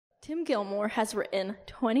Tim Gilmore has written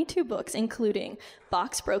 22 books, including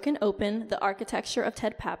Box Broken Open, The Architecture of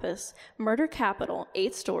Ted Pappas, Murder Capital,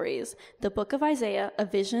 8 Stories, The Book of Isaiah, A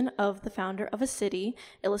Vision of the Founder of a City,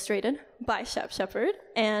 illustrated by Shep Shepard,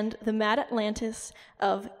 and The Mad Atlantis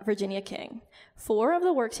of Virginia King. 4 of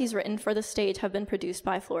the works he's written for the stage have been produced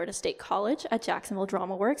by Florida State College at Jacksonville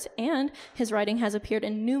DramaWorks, and his writing has appeared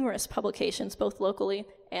in numerous publications, both locally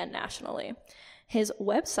and nationally. His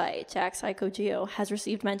website, JaxPsychoGeo, has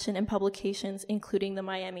received mention in publications including the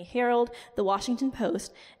Miami Herald, the Washington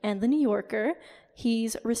Post, and the New Yorker.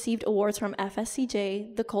 He's received awards from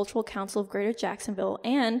FSCJ, the Cultural Council of Greater Jacksonville,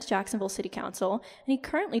 and Jacksonville City Council, and he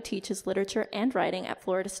currently teaches literature and writing at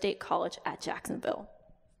Florida State College at Jacksonville.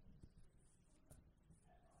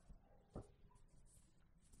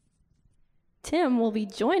 Tim will be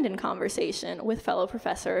joined in conversation with fellow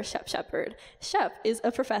professor Shep Shepard. Shep is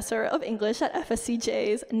a professor of English at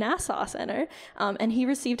FSCJ's Nassau Center, and he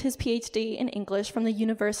received his PhD in English from the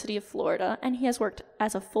University of Florida, and he has worked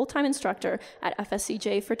as a full-time instructor at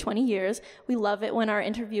FSCJ for 20 years. We love it when our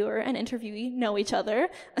interviewer and interviewee know each other.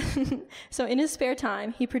 So in his spare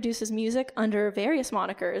time, he produces music under various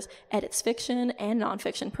monikers, edits fiction and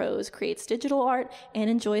nonfiction prose, creates digital art, and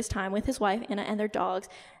enjoys time with his wife, Anna, and their dogs,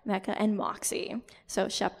 Mecca and Moxie. So,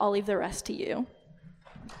 Shep, I'll leave the rest to you.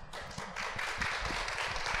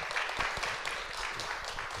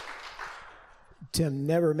 Tim,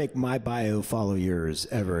 never make my bio follow yours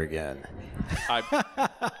ever again.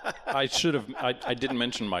 I should have. I didn't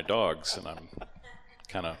mention my dogs, and I'm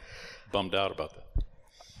kind of bummed out about that.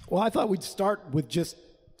 Well, I thought we'd start with just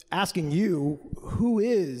asking you, who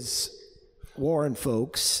is Warren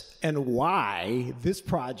Folks, and why this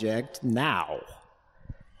project now?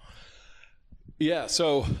 Yeah,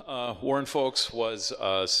 so Warren Folks was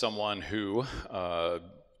someone who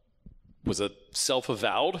was a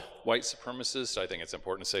self-avowed white supremacist. I think it's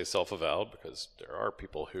important to say self-avowed because there are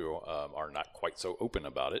people who are not quite so open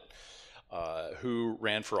about it, who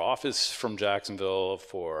ran for office from Jacksonville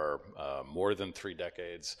for more than 3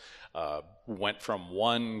 decades, went from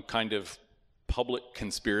one kind of public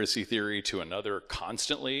conspiracy theory to another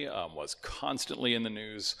constantly, was constantly in the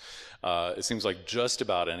news. It seems like just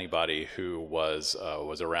about anybody who was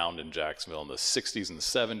around in Jacksonville in the 60s and the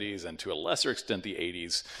 70s, and to a lesser extent the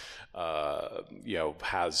 80s,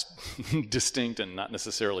 has distinct and not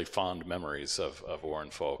necessarily fond memories of Warren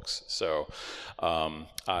Folks. So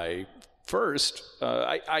I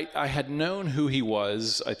had known who he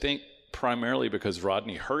was, I think, primarily because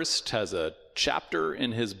Rodney Hurst has a chapter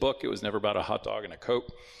in his book, It Was Never About a Hot Dog and a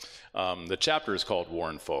Coke. The chapter is called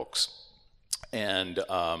Warren Folks. And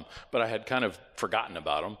but I had kind of forgotten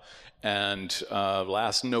about him. And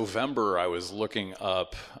last November, I was looking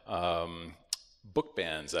up book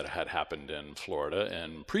bans that had happened in Florida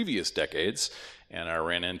in previous decades. And I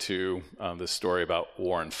ran into this story about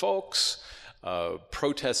Warren Folks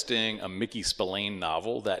protesting a Mickey Spillane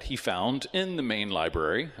novel that he found in the main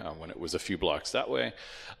library when it was a few blocks that way.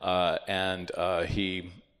 And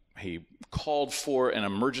he called for an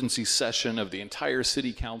emergency session of the entire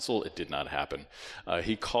city council. It did not happen.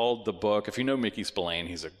 He called the book, if you know Mickey Spillane,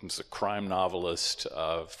 he's a crime novelist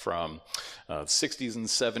from 60s and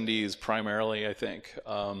 70s primarily, I think.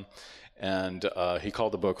 And he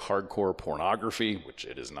called the book hardcore pornography, which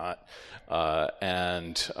it is not.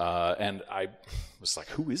 And I was like,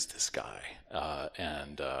 who is this guy?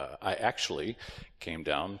 And I actually came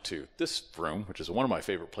down to this room, which is one of my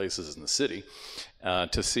favorite places in the city,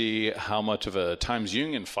 to see how much of a Times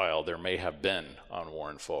Union file there may have been on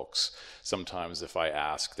Warren Folks. Sometimes if I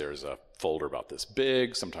ask, there's a folder about this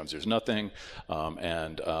big. Sometimes there's nothing.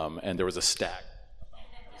 And there was a stack about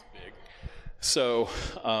this big. So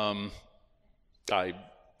I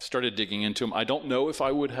started digging into him. I don't know if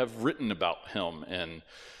I would have written about him in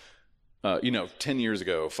 10 years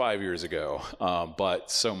ago, 5 years ago,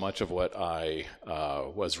 but so much of what I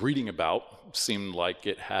was reading about seemed like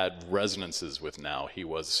it had resonances with now. He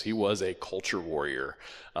was a culture warrior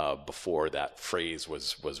before that phrase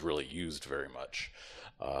was really used very much.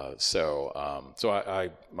 So I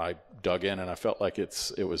dug in, and I felt like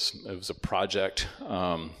it was a project,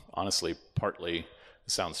 honestly, partly. It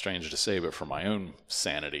sounds strange to say, but for my own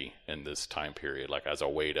sanity in this time period, like as a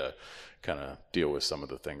way to kind of deal with some of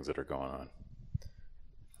the things that are going on.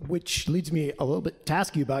 Which leads me a little bit to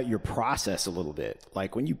ask you about your process a little bit.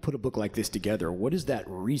 Like when you put a book like this together, what does that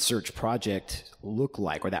research project look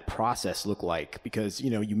like, or that process look like? Because,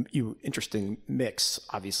 you interesting mix,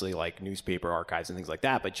 obviously, like newspaper archives and things like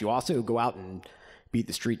that, but you also go out and beat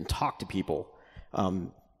the street and talk to people.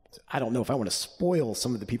 I don't know if I want to spoil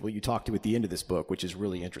some of the people you talk to at the end of this book, which is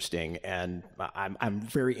really interesting. And I'm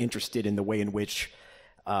very interested in the way in which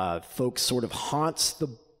folks sort of haunts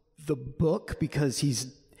the book because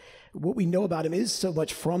what we know about him is so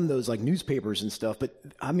much from those like newspapers and stuff. But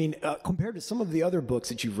I mean, compared to some of the other books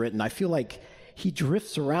that you've written, I feel like he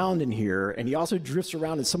drifts around in here, and he also drifts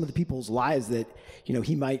around in some of the people's lives that, you know,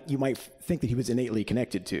 you might think that he was innately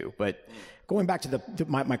connected to. But going back to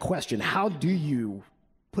my question, how do you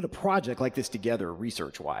put a project like this together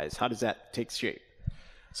research-wise? How does that take shape?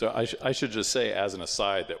 So I should just say as an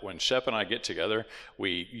aside that when Shep and I get together,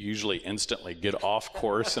 we usually instantly get off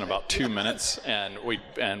course in about 2 minutes, and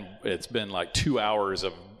it's been like 2 hours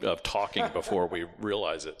of talking before we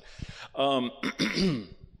realize it. I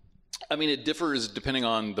mean, it differs depending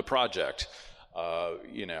on the project.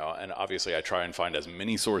 You know, and obviously I try and find as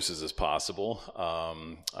many sources as possible.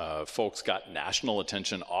 Folks got national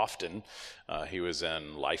attention often. He was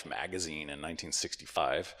in Life magazine in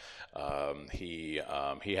 1965. He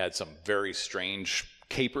had some very strange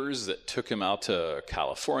capers that took him out to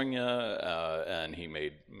California, and he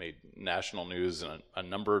made national news in a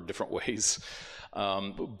number of different ways.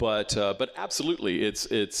 But absolutely, it's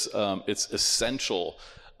essential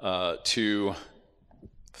to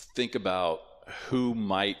think about who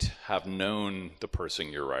might have known the person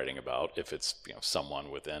you're writing about, if it's, you know, someone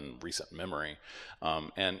within recent memory,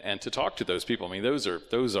 and to talk to those people. I mean, those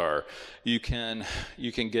are you can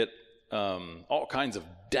get all kinds of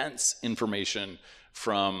dense information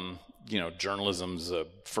from, you know, journalism's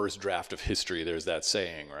first draft of history. There's that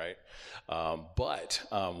saying, right? But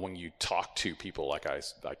when you talk to people, like I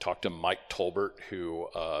talked to Mike Tolbert, who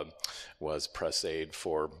was press aide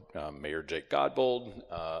for Mayor Jake Godbold,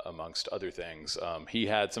 amongst other things. He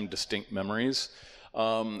had some distinct memories,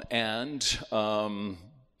 and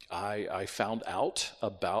I found out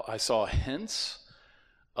I saw hints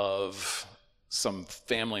of some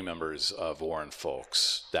family members of Warren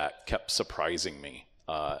folks that kept surprising me.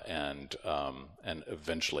 And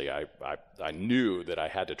eventually I knew that I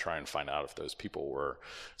had to try and find out if those people were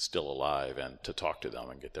still alive and to talk to them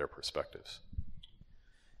and get their perspectives.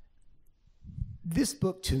 This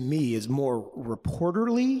book to me is more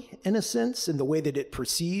reporterly in a sense in the way that it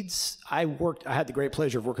proceeds. I had the great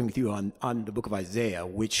pleasure of working with you on the book of Isaiah,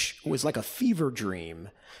 which was like a fever dream,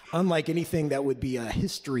 unlike anything that would be a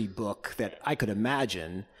history book that I could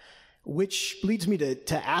imagine. Which leads me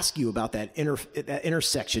to ask you about that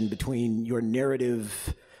intersection between your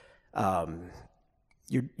narrative,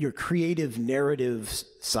 your creative narrative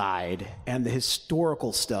side and the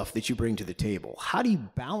historical stuff that you bring to the table. How do you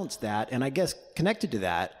balance that? And I guess connected to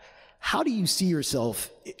that, how do you see yourself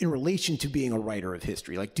in relation to being a writer of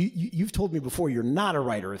history? Like, you've told me before you're not a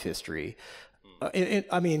writer of history.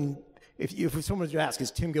 I mean, if someone was to ask, is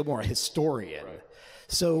Tim Gilmore a historian? Right.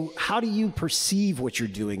 So how do you perceive what you're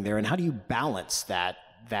doing there, and how do you balance that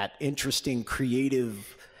interesting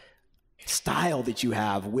creative style that you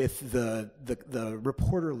have with the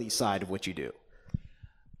reporterly side of what you do?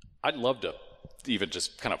 I'd love to even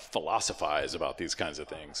just kind of philosophize about these kinds of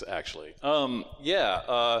things, actually. I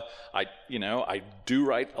do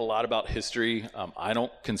write a lot about history. I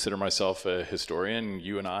don't consider myself a historian.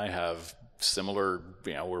 You and I have similar,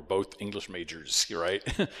 we're both English majors, right?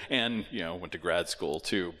 And, went to grad school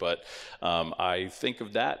too. But I think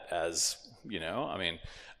of that as,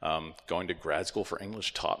 going to grad school for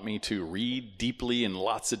English taught me to read deeply in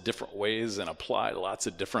lots of different ways and apply lots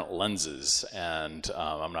of different lenses. And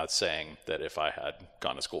I'm not saying that if I had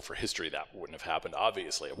gone to school for history, that wouldn't have happened.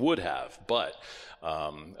 Obviously, it would have. But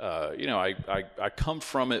I come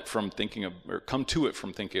to it from thinking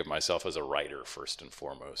of myself as a writer first and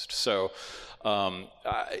foremost. So,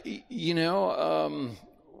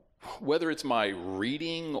 whether it's my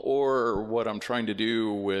reading or what I'm trying to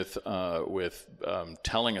do with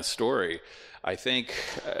telling a story, I think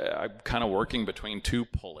I'm kind of working between two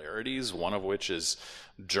polarities, one of which is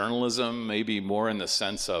journalism, maybe more in the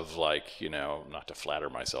sense of not to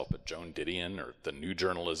flatter myself, but Joan Didion, or the new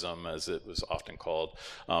journalism as it was often called,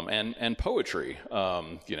 and poetry.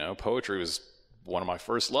 Poetry was one of my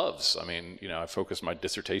first loves. I mean, I focused my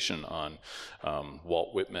dissertation on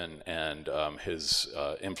Walt Whitman and his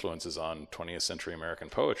influences on 20th century American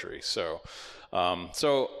poetry. So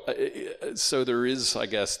there is, I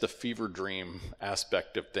guess, the fever dream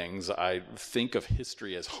aspect of things. I think of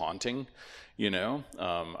history as haunting.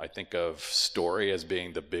 I think of story as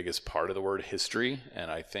being the biggest part of the word history, and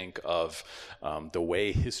I think of the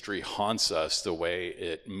way history haunts us, the way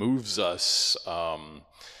it moves us.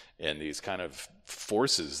 And these kind of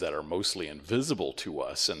forces that are mostly invisible to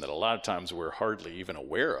us and that a lot of times we're hardly even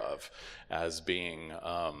aware of as being,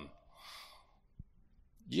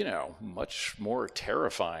 much more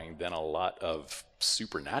terrifying than a lot of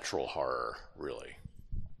supernatural horror, really.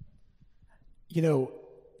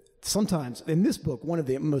 sometimes in this book, one of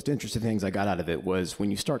the most interesting things I got out of it was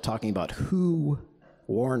when you start talking about who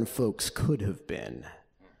Warren Folks could have been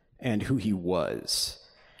and who he was.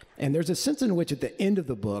 And there's a sense in which at the end of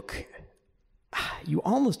the book, you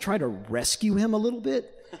almost try to rescue him a little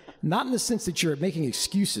bit, not in the sense that you're making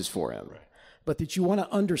excuses for him, but that you want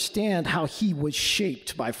to understand how he was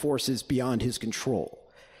shaped by forces beyond his control.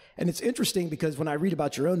 And it's interesting because when I read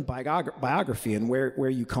about your own biography and where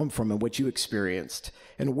you come from and what you experienced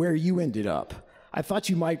and where you ended up, I thought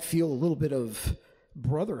you might feel a little bit of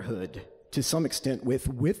brotherhood to some extent with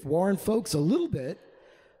Warren Folks, a little bit,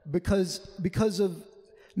 because of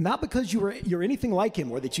not because you're anything like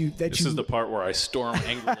him or that you. This is the part where I storm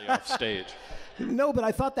angrily off stage. No, but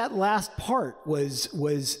I thought that last part was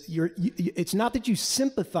it's not that you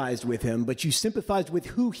sympathized with him, but you sympathized with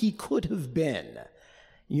who he could have been.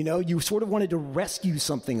 You know, you sort of wanted to rescue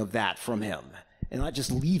something of that from him and not just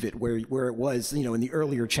leave it where it was, you know, in the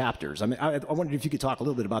earlier chapters. I mean, I wondered if you could talk a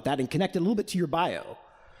little bit about that and connect it a little bit to your bio.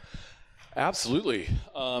 Absolutely.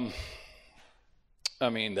 I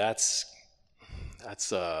mean, that's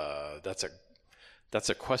a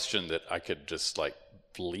question that I could just like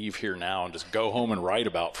leave here now and just go home and write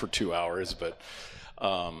about for 2 hours. But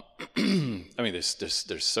I mean,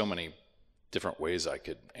 there's so many different ways I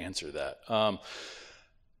could answer that.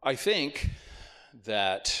 I think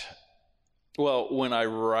that, well, when I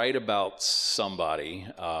write about somebody,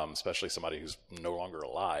 especially somebody who's no longer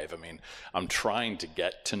alive, I mean, I'm trying to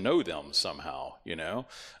get to know them somehow, you know?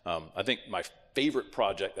 I think my favorite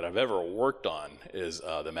project that I've ever worked on is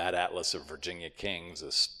the Mad Atlas of Virginia Kings,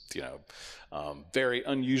 this, you know, very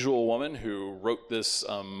unusual woman who wrote this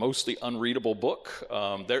mostly unreadable book.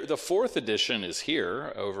 The fourth edition is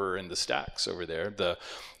here over in the stacks over there.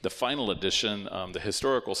 The final edition, the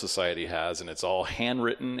Historical Society has, and it's all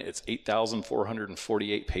handwritten. It's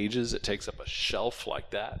 8,448 pages. It takes up a shelf like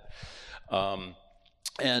that.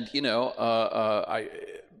 And, you know, I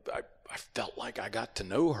felt like I got to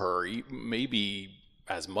know her maybe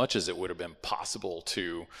as much as it would have been possible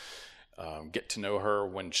to get to know her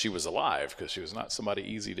when she was alive, because she was not somebody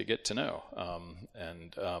easy to get to know.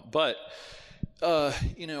 But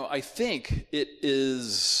you know, I think it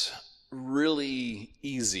is really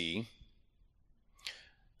easy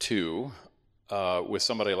to, with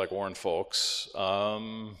somebody like Warren Folks,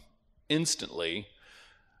 instantly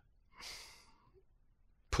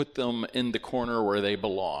put them in the corner where they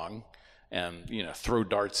belong and, you know, throw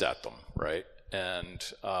darts at them, right? And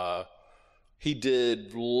he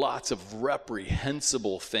did lots of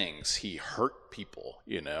reprehensible things. He hurt people,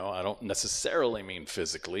 you know. I don't necessarily mean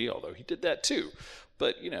physically, although he did that too.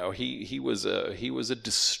 But, you know, he was a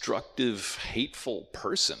destructive, hateful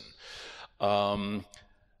person. But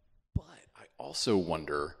I also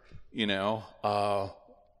wonder, you know,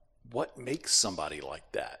 what makes somebody like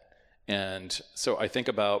that? And so I think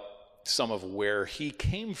about some of where he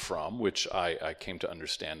came from, which I came to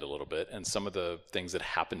understand a little bit, and some of the things that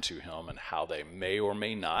happened to him and how they may or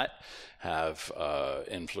may not have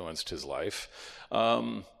influenced his life.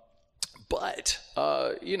 But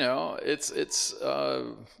you know,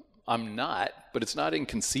 I'm not, but it's not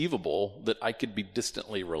inconceivable that I could be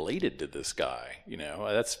distantly related to this guy. You know,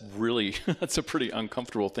 that's a pretty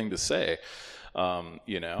uncomfortable thing to say.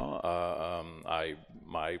 You know,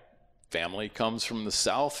 my family comes from the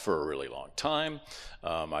South for a really long time.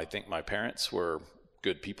 I think my parents were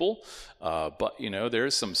good people, but you know,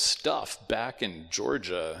 there's some stuff back in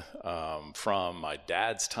Georgia from my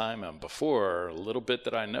dad's time and before, a little bit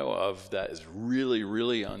that I know of, that is really,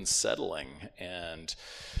 really unsettling. And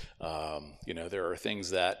you know, there are things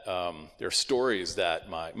that there are stories that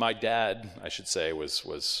my dad, I should say,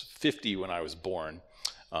 was 50 when I was born.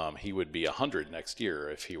 He would be 100 next year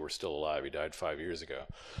if he were still alive. He died 5 years ago.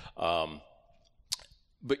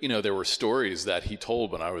 But, you know, there were stories that he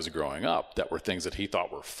told when I was growing up that were things that he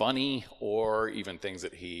thought were funny, or even things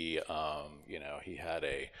that he, you know, he had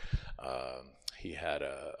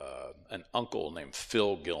an uncle named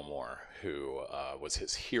Phil Gilmore who was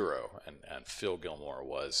his hero, and Phil Gilmore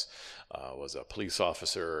was a police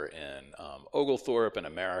officer in Oglethorpe and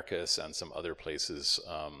Americus and some other places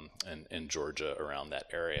in Georgia around that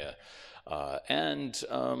area.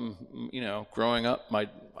 You know, growing up,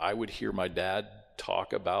 I would hear my dad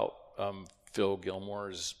talk about Phil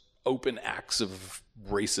Gilmore's open acts of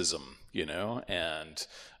racism, you know, and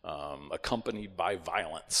accompanied by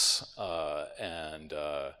violence.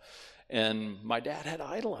 And my dad had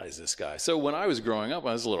idolized this guy. So when I was growing up,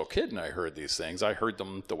 when I was a little kid and I heard these things, I heard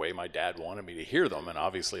them the way my dad wanted me to hear them. And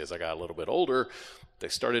obviously, as I got a little bit older, they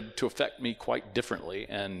started to affect me quite differently.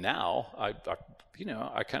 And now,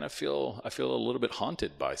 I kind of I feel a little bit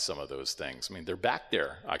haunted by some of those things. I mean, they're back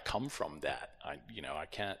there. I come from that. I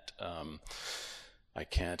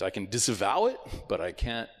can disavow it, but I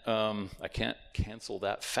can't cancel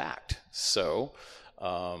that fact. So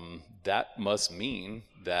that must mean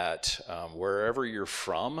that wherever you're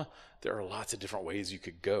from, there are lots of different ways you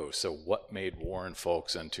could go. So what made Warren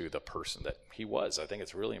Folks into the person that he was? I think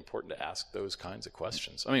it's really important to ask those kinds of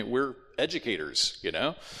questions. I mean, we're educators,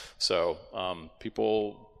 so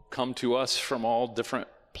people come to us from all different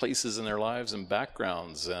places in their lives and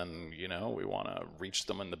backgrounds, and, we want to reach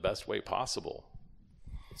them in the best way possible.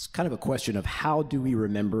 It's kind of a question of how do we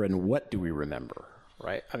remember and what do we remember,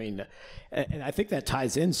 right? I mean, and I think that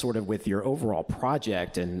ties in sort of with your overall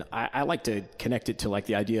project, and I like to connect it to like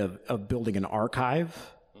the idea of building an archive.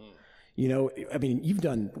 I mean, you've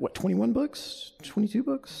done, 21 books? 22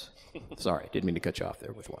 books? Sorry, didn't mean to cut you off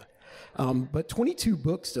there with one. But 22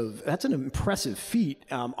 books that's an impressive feat.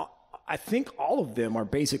 I think all of them are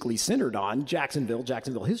basically centered on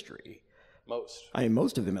Jacksonville history.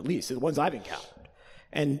 Most of them, at least, the ones I've encountered.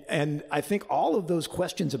 And I think all of those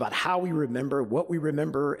questions about how we remember, what we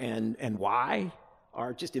remember, and why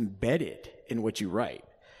are just embedded in what you write.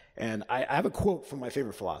 And I have a quote from my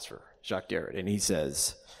favorite philosopher, Jacques Derrida, and he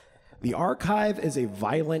says, "The archive is a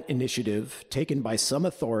violent initiative taken by some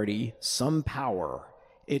authority, some power.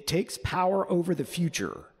 It takes power over the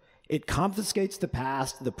future. It confiscates the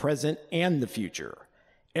past, the present, and the future.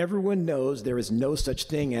 Everyone knows there is no such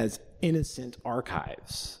thing as innocent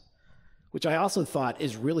archives." Which I also thought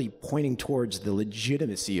is really pointing towards the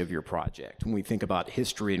legitimacy of your project when we think about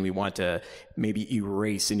history and we want to maybe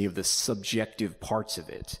erase any of the subjective parts of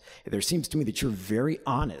it. There seems to me that you're very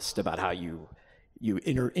honest about how you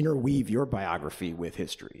interweave your biography with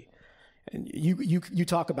history. And you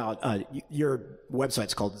talk about, your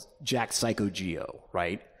website's called JaxPsychoGeo,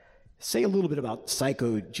 right? Say a little bit about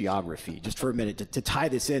psychogeography, just for a minute, to tie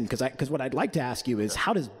this in, because what I'd like to ask you is,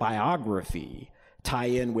 how does biography tie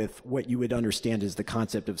in with what you would understand as the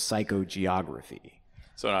concept of psychogeography?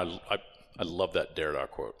 So I love that Derrida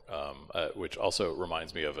quote, which also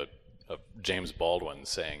reminds me of James Baldwin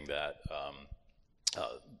saying that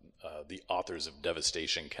the authors of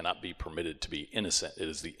devastation cannot be permitted to be innocent. It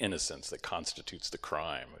is the innocence that constitutes the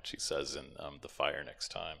crime, which he says in The Fire Next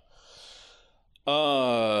Time.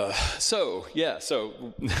 So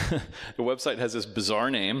the website has this bizarre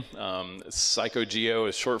name. PsychoGeo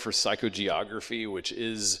is short for psychogeography, which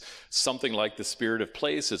is something like the spirit of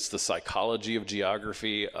place. It's the psychology of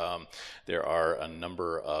geography. There are a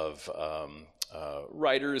number of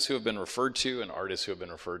writers who have been referred to and artists who have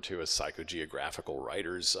been referred to as psychogeographical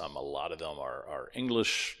writers. A lot of them are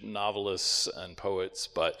English novelists and poets,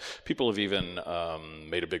 but people have even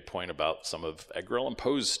made a big point about some of Edgar Allan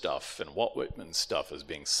Poe's stuff and Walt Whitman's stuff as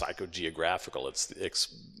being psychogeographical.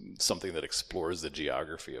 It's something that explores the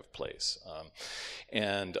geography of place.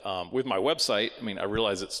 And with my website, I mean, I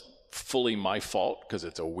realize it's fully my fault because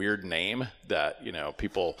it's a weird name that,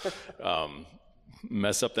 people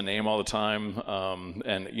mess up the name all the time,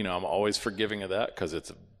 and I'm always forgiving of that because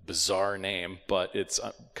it's a bizarre name, but it's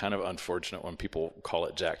kind of unfortunate when people call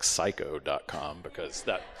it JaxPsycho.com because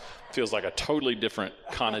that feels like a totally different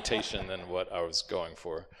connotation than what I was going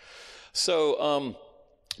for. So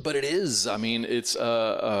but it is, I mean, it's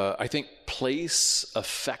I think place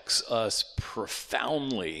affects us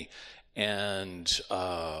profoundly, and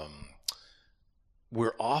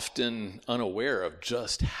we're often unaware of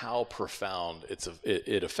just how profound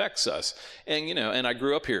it affects us. And, and I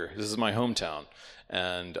grew up here. This is my hometown.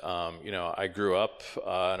 And, I grew up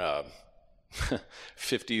in a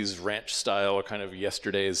 50s ranch style, kind of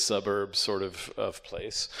yesterday's suburb sort of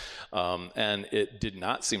place. And it did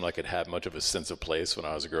not seem like it had much of a sense of place when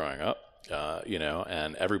I was growing up.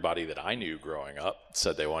 And everybody that I knew growing up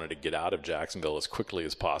said they wanted to get out of Jacksonville as quickly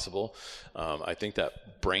as possible. I think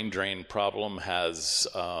that brain drain problem is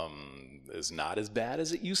not as bad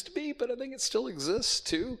as it used to be, but I think it still exists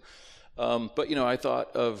too. But I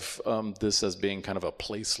thought of this as being kind of a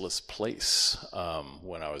placeless place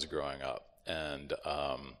when I was growing up. And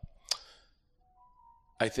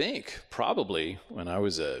I think probably when I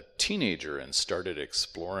was a teenager and started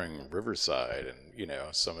exploring Riverside and,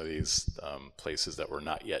 some of these places that were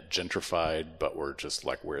not yet gentrified, but were just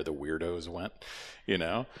like where the weirdos went,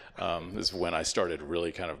 is when I started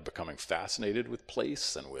really kind of becoming fascinated with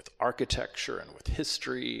place and with architecture and with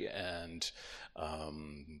history, and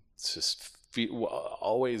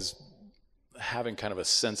always having kind of a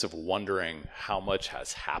sense of wondering how much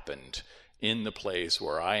has happened in the place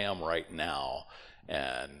where I am right now.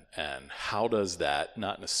 And how does that,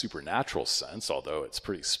 not in a supernatural sense, although it's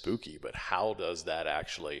pretty spooky, but how does that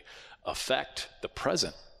actually affect the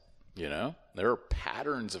present. You know, there are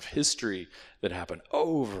patterns of history that happen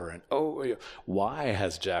over and over. Why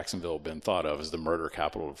has Jacksonville been thought of as the murder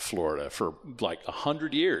capital of Florida for like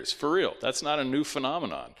 100 years? For real, that's not a new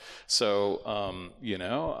phenomenon. So, you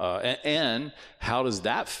know, and how does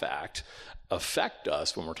that fact affect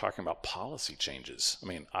us when we're talking about policy changes? I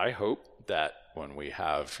mean, I hope that when we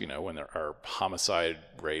have, you know, when our homicide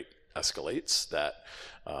rate escalates, that,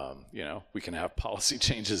 you know, we can have policy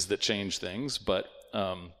changes that change things, but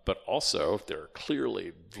also there are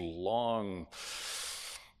clearly long,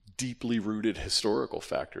 deeply rooted historical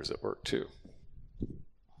factors at work too.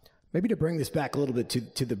 Maybe to bring this back a little bit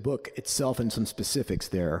to the book itself and some specifics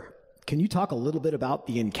there, can you talk a little bit about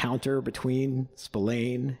the encounter between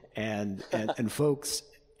Spillane and folks?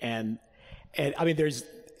 And I mean,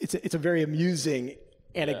 it's a very amusing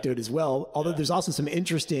anecdote as well, although there's also some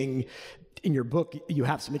interesting, in your book, you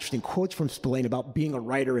have some interesting quotes from Spillane about being a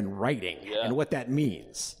writer and writing and what that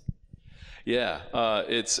means. Yeah,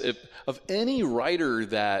 of any writer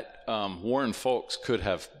that Warren Folks could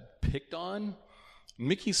have picked on,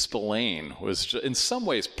 Mickey Spillane was in some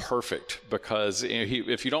ways perfect because, you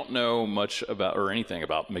know, if you don't know much about or anything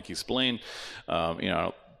about Mickey Spillane, you know, I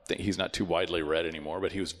don't think he's not too widely read anymore,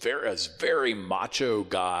 but he was very macho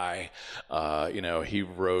guy. You know, he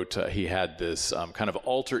wrote, he had this kind of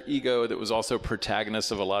alter ego that was also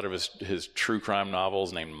protagonist of a lot of his true crime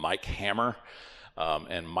novels named Mike Hammer.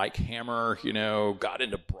 And Mike Hammer, you know, got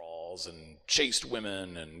into brawls and chased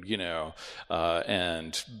women, and, you know,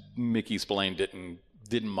 and Mickey Spillane didn't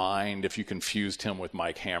mind if you confused him with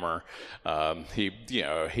Mike Hammer. He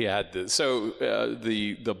had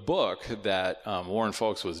the book that Warren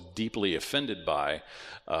Folks was deeply offended by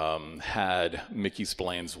had Mickey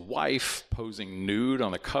Spillane's wife posing nude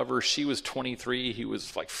on the cover. She was 23, he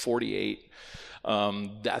was like 48.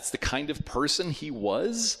 That's the kind of person he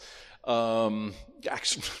was.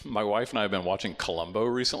 Actually, my wife and I have been watching Columbo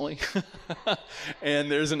recently,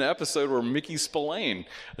 and there's an episode where Mickey Spillane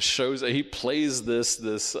shows that he plays this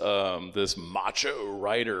macho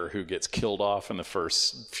writer who gets killed off in the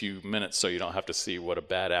first few minutes, so you don't have to see what a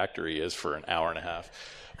bad actor he is for an hour and a half.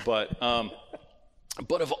 But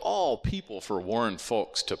of all people for Warren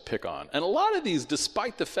Folks to pick on, and a lot of these,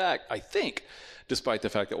 despite the fact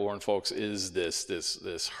that Warren Folks is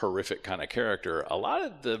this horrific kind of character, a lot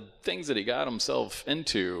of the things that he got himself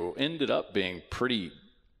into ended up being pretty,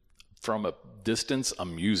 from a distance,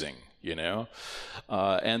 amusing, you know?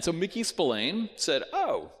 And so Mickey Spillane said,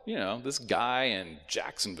 oh, you know, this guy in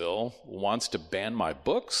Jacksonville wants to ban my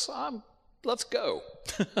books. Let's go.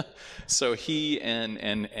 So he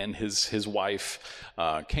and his wife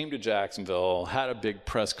came to Jacksonville, had a big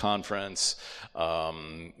press conference.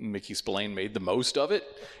 Mickey Spillane made the most of it,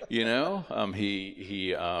 you know.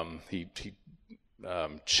 He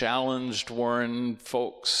challenged Warren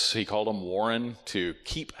Folks, he called him Warren, to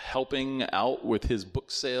keep helping out with his book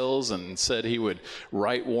sales, and said he would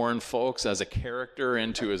write Warren Folks as a character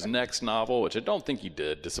into his next novel, which I don't think he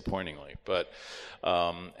did, disappointingly. But he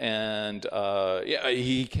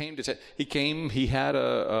had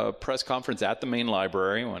a press conference at the main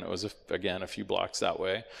library when it was again a few blocks that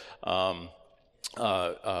way.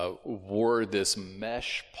 Wore this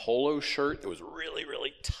mesh polo shirt that was really,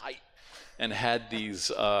 really tight, and had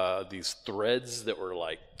these threads that were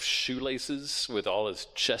like shoelaces with all his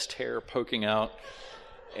chest hair poking out.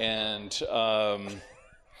 And,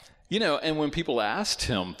 you know, and when people asked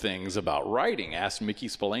him things about writing, asked Mickey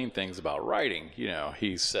Spillane things about writing, you know,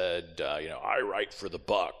 he said, you know, I write for the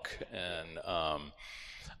buck. And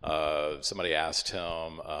somebody asked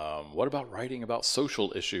him, what about writing about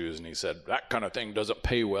social issues? And he said, that kind of thing doesn't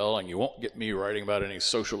pay well, and you won't get me writing about any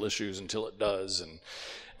social issues until it does.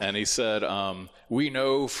 And he said, we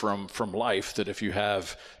know from life that if you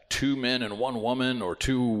have two men and one woman, or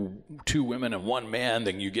two women and one man,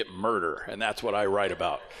 then you get murder, and that's what I write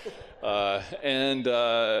about. I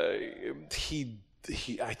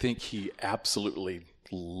think he absolutely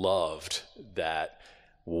loved that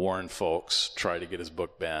Warren Folks tried to get his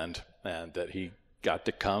book banned, and that he got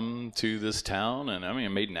to come to this town, and I mean, it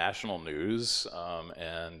made national news,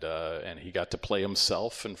 and he got to play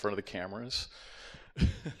himself in front of the cameras.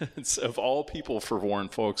 So of all people for Warren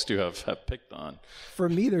Folks to have picked on. For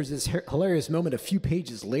me, there's this hilarious moment a few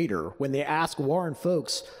pages later when they ask Warren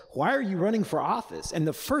Folks, why are you running for office? And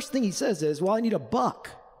the first thing he says is, well, I need a buck.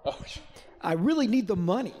 Oh. I really need the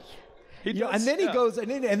money. And then he goes, and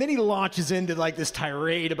then he launches into like this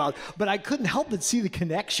tirade about, but I couldn't help but see the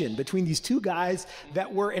connection between these two guys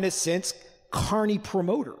that were, in a sense, carny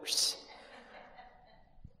promoters.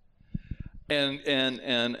 And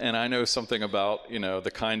I know something about, you know,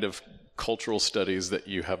 the kind of cultural studies that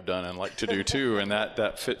you have done and like to do too, and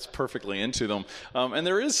that fits perfectly into them. And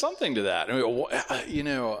there is something to that. I mean,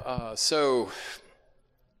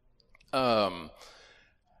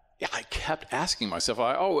 yeah, I kept asking myself,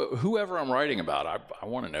 whoever I'm writing about, I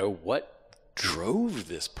want to know what drove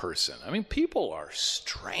this person. I mean, people are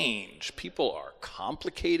strange. People are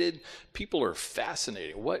complicated. People are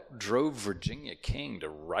fascinating. What drove Virginia King to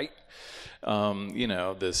write,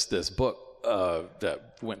 this book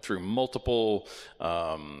that went through multiple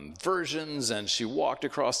versions, and she walked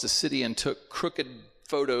across the city and took crooked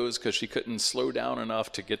photos because she couldn't slow down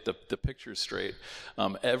enough to get the pictures straight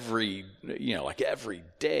every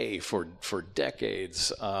day for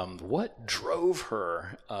decades. What drove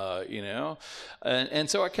her, and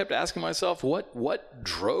so I kept asking myself, what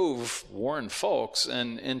drove Warren Folks?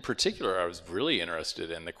 And in particular, I was really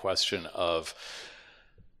interested in the question of,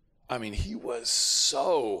 I mean, he was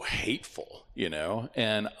so hateful,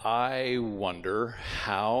 and I wonder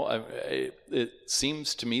how, it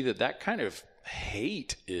seems to me that kind of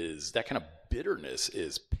hate that kind of bitterness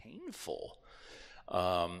is painful.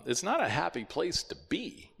 It's not a happy place to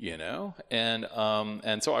be, and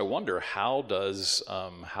so I wonder, how does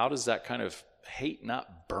that kind of hate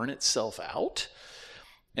not burn itself out?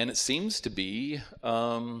 And it seems to be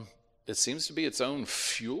its own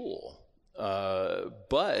fuel.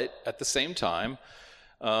 But at the same time,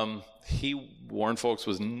 Warren Folks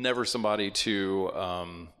was never somebody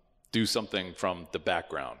to do something from the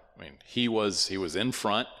background. I mean, he was in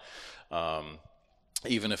front.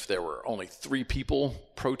 Even if there were only 3 people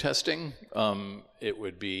protesting, it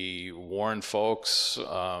would be Warren Folks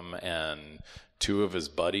and 2 of his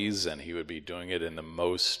buddies, and he would be doing it in the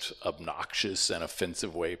most obnoxious and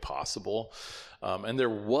offensive way possible. And there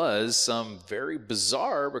was some very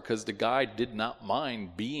bizarre, because the guy did not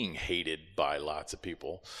mind being hated by lots of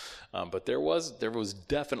people, but there was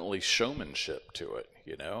definitely showmanship to it,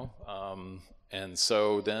 and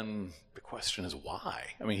so then the question is, why?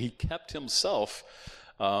 I mean, he kept himself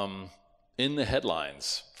in the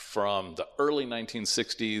headlines from the early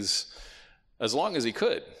 1960s as long as he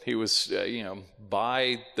could. He was,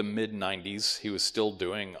 by the mid 90s, he was still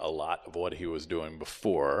doing a lot of what he was doing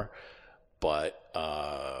before, but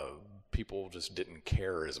people just didn't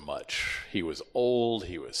care as much. He was old,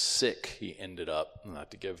 he was sick, he ended up,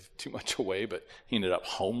 not to give too much away, but he ended up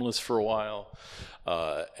homeless for a while,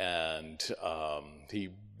 and he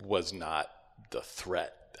was not the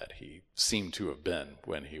threat that he seemed to have been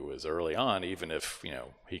when he was early on, even if,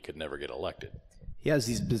 he could never get elected. He has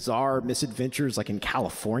these bizarre misadventures, like in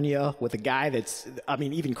California, with a guy that's,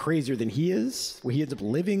 even crazier than he is, where he ends up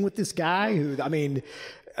living with this guy who,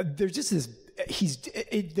 there's just this,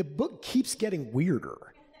 the book keeps getting weirder.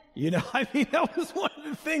 That was one of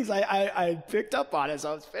the things I picked up on as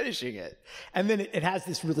I was finishing it. And then it has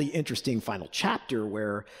this really interesting final chapter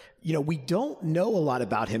where, we don't know a lot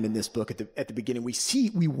about him in this book at the beginning.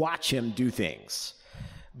 We watch him do things.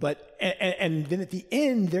 But, and then at the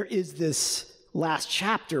end, there is this last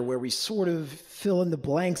chapter where we sort of fill in the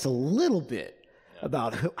blanks a little bit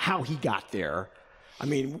about how he got there.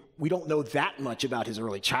 We don't know that much about his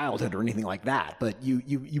early childhood or anything like that, but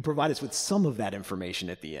you provide us with some of that information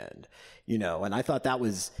at the end, and I thought it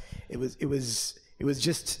was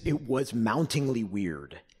mountingly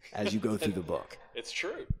weird as you go through the book. It's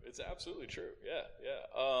true. It's absolutely true. Yeah.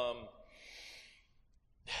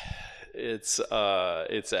 It's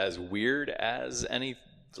as weird as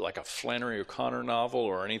like a Flannery O'Connor novel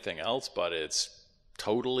or anything else, but it's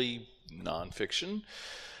totally nonfiction.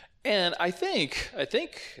 And I think I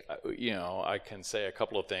can say a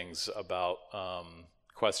couple of things about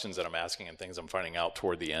questions that I'm asking and things I'm finding out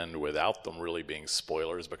toward the end without them really being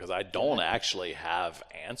spoilers, because I don't actually have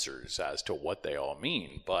answers as to what they all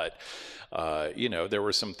mean. But, there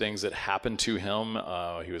were some things that happened to him.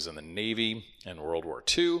 He was in the Navy in World War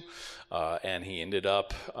II, and he ended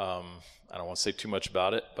up, I don't want to say too much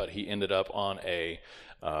about it, but he ended up on a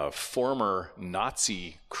former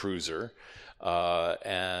Nazi cruiser.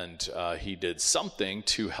 And he did something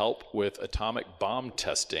to help with atomic bomb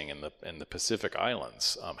testing in the Pacific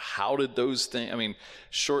Islands. How did those things?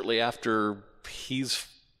 Shortly after he's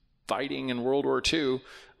fighting in World War II,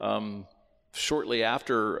 shortly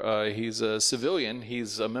after he's a civilian,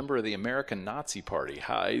 he's a member of the American Nazi Party.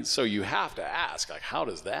 So you have to ask, how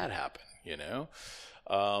does that happen?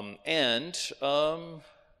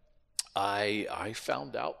 I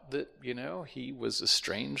found out that, he was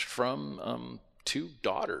estranged from 2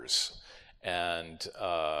 daughters. And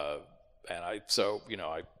I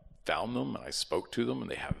found them and I spoke to them,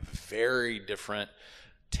 and they have very different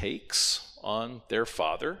takes on their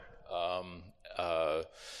father.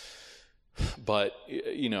 But,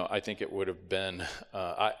 you know, I think it would have been,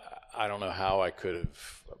 I don't know how I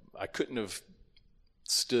couldn't have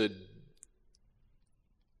stood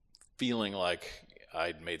feeling like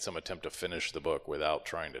I'd made some attempt to finish the book without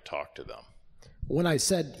trying to talk to them. When I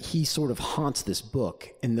said he sort of haunts this book,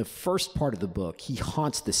 in the first part of the book, he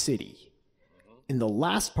haunts the city. In the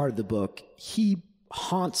last part of the book, he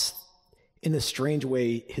haunts, in a strange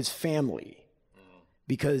way, his family.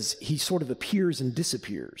 Because he sort of appears and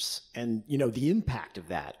disappears. And, you know, the impact of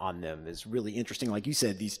that on them is really interesting. Like you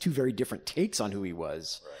said, these two very different takes on who he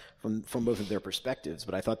was from both of their perspectives.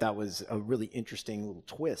 But I thought that was a really interesting little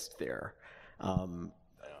twist there.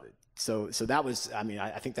 So that was, I mean,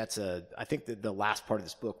 I think that the last part of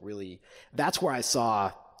this book really, that's where I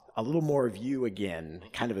saw a little more of you again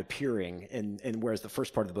kind of appearing, and whereas the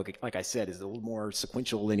first part of the book, like I said, is a little more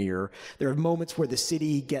sequential, linear. There are moments where the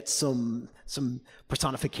city gets some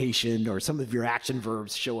personification, or some of your action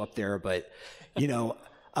verbs show up there, but you know,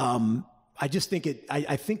 I just think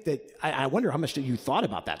I think that I wonder how much you thought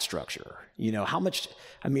about that structure. You know, how much,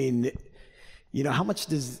 I mean, you know, how much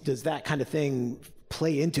does that kind of thing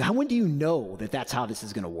play into, when do you know that that's how this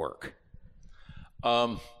is going to work?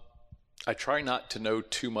 I try not to know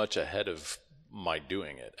too much ahead of my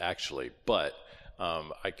doing it, actually, but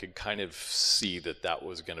I could kind of see that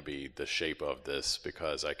was going to be the shape of this,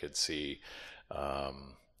 because I could see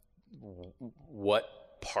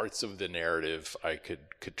what parts of the narrative I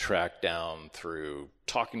could track down through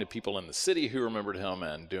talking to people in the city who remembered him,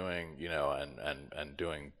 and doing, you know, and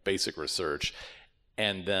doing basic research,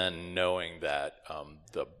 and then knowing that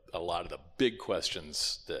a lot of the big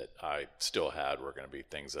questions that I still had were going to be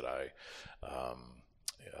things that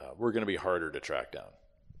were going to be harder to track down.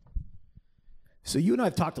 So you and I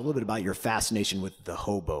have talked a little bit about your fascination with the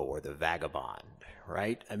hobo or the vagabond,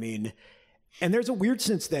 right? I mean, and there's a weird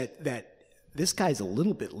sense that this guy's a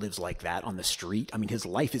little bit lives like that on the street. I mean, his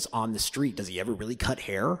life is on the street. Does he ever really cut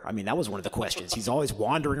hair? I mean, that was one of the questions. He's always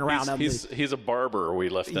wandering around. He's a barber. We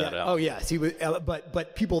left that out. Oh yes, he was.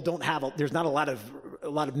 But people don't have. There's not a lot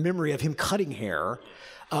of memory of him cutting hair.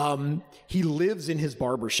 He lives in his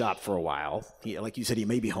barber shop for a while. Like you said, he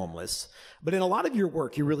may be homeless. But in a lot of your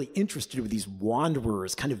work, you're really interested with these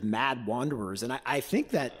wanderers, kind of mad wanderers. And I think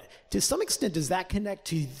that to some extent, does that connect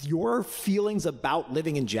to your feelings about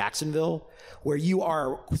living in Jacksonville, where you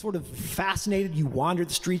are sort of fascinated, you wander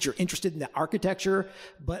the streets, you're interested in the architecture,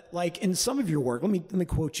 but like in some of your work, let me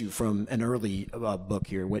quote you from an early book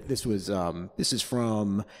here. This is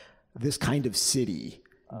from This Kind of City,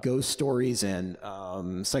 Ghost Stories and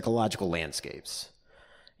Psychological Landscapes.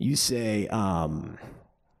 You say,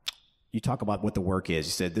 you talk about what the work is.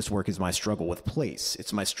 You said, this work is my struggle with place.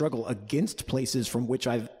 It's my struggle against places from which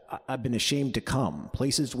I've been ashamed to come,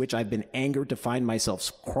 places which I've been angered to find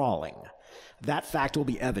myself crawling. That fact will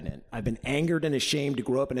be evident. I've been angered and ashamed to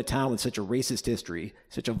grow up in a town with such a racist history,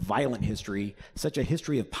 such a violent history, such a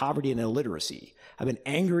history of poverty and illiteracy. I've been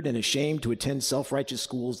angered and ashamed to attend self-righteous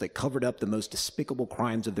schools that covered up the most despicable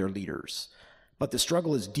crimes of their leaders. But the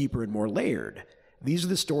struggle is deeper and more layered. These are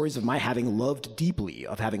the stories of my having loved deeply,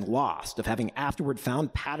 of having lost, of having afterward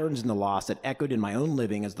found patterns in the loss that echoed in my own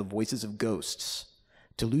living as the voices of ghosts.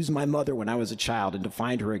 To lose my mother when I was a child and to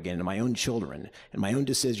find her again in my own children, in my own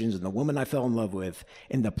decisions, and the woman I fell in love with,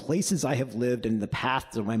 in the places I have lived and in the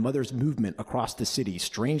paths of my mother's movement across the city,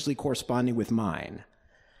 strangely corresponding with mine.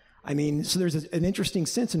 I mean, so there's an interesting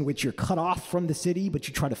sense in which you're cut off from the city, but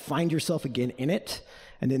you try to find yourself again in it,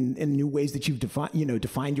 and in new ways that you've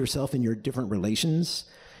defined yourself in your different relations.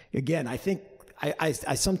 Again, I think I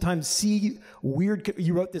sometimes see weird.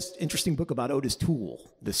 You wrote this interesting book about Otis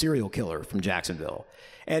Toole, the serial killer from Jacksonville,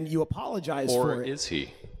 and you apologize for it. Or is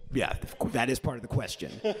he? Yeah, that is part of the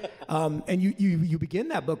question. And you begin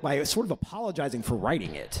that book by sort of apologizing for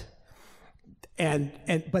writing it.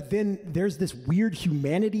 But then there's this weird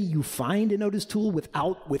humanity you find in Otis Toole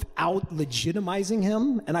without legitimizing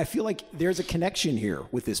him, and I feel like there's a connection here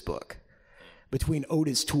with this book between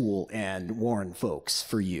Otis Toole and Warren Folks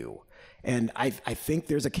for you, and I think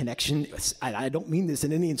there's a connection. I don't mean this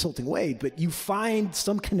in any insulting way, but you find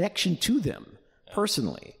some connection to them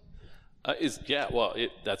personally.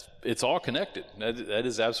 It's all connected. That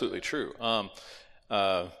is absolutely true. I'm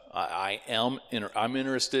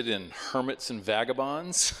interested in hermits and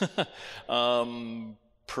vagabonds,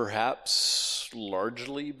 perhaps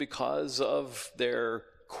largely because of their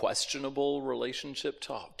questionable relationship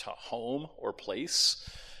to home or place.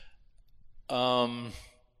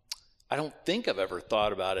 I don't think I've ever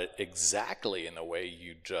thought about it exactly in the way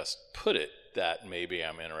you just put it, that maybe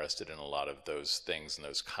I'm interested in a lot of those things and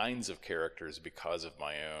those kinds of characters because of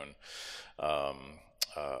my own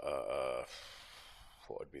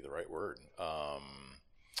what would be the right word?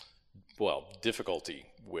 Well, difficulty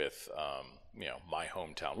with, my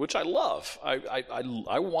hometown, which I love.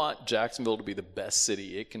 I want Jacksonville to be the best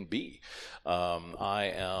city it can be.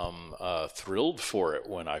 I am thrilled for it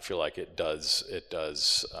when I feel like it does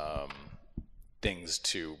things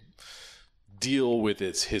to deal with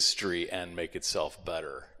its history and make itself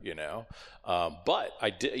better, But I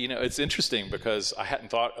did, it's interesting because I hadn't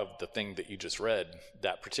thought of the thing that you just read,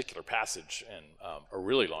 that particular passage, in a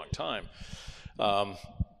really long time.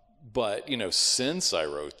 But, since I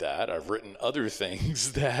wrote that, I've written other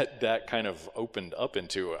things that kind of opened up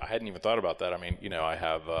into, I hadn't even thought about that. I mean, I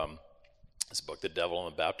have this book, The Devil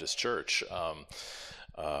in the Baptist Church,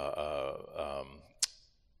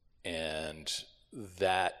 and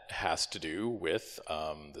that has to do with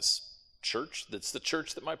this church. That's the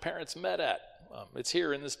church that my parents met at. It's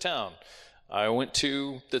here in this town. I went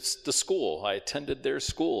to the school. I attended their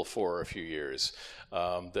school for a few years.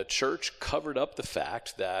 The church covered up the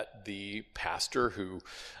fact that the pastor who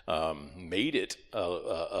made it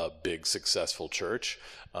a big, successful church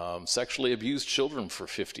sexually abused children for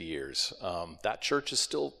 50 years. That church is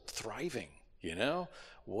still thriving,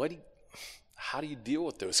 How do you deal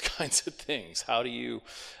with those kinds of things? Do you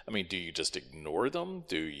just ignore them?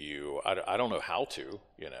 I don't know how to,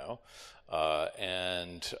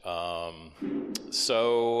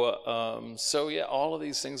 So yeah, all of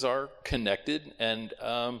these things are connected, and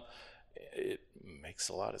it makes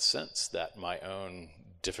a lot of sense that my own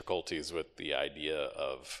difficulties with the idea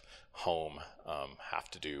of home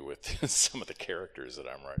have to do with some of the characters that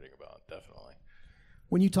I'm writing about, definitely.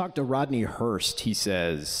 When you talk to Rodney Hurst, he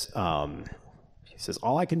says,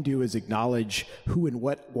 all I can do is acknowledge who and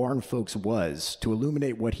what Warren Folks was to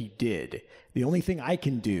illuminate what he did. The only thing I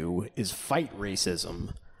can do is fight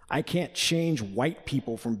racism. I can't change white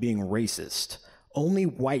people from being racist. Only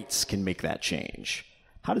whites can make that change.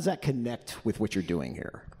 How does that connect with what you're doing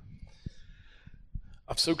here?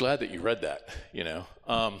 I'm so glad that you read that,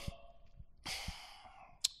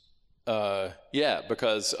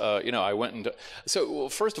 because I went and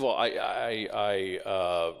first of all,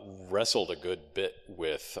 I wrestled a good bit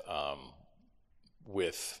with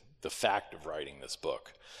the fact of writing this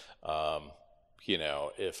book.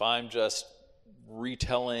 If I'm just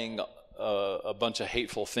retelling a bunch of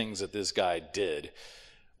hateful things that this guy did,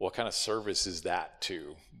 what kind of service is that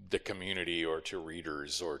to the community or to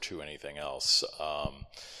readers or to anything else?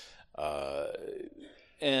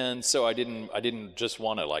 And so I didn't just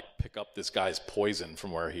want to pick up this guy's poison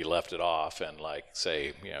from where he left it off and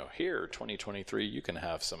say, here, 2023, you can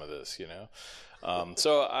have some of this,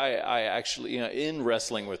 So I actually, in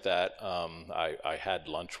wrestling with that, I had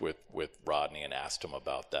lunch with Rodney and asked him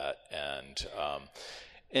about that.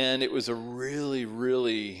 And it was a really,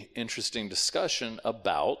 really interesting discussion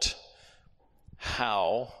about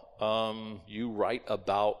how you write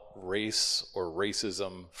about race or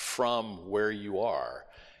racism from where you are.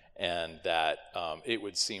 And that it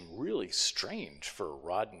would seem really strange for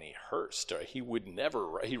Rodney Hurst. He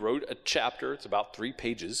wrote a chapter, it's about 3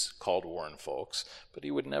 pages, called Warren Folks, but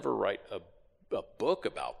he would never write a book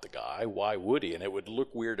about the guy. Why would he? And it would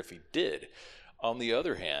look weird if he did. On the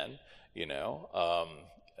other hand, I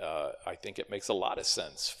think it makes a lot of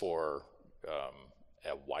sense for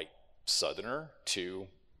a white Southerner to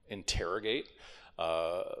interrogate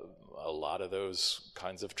a lot of those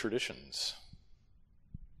kinds of traditions.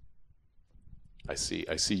 I see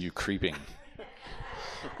you creeping.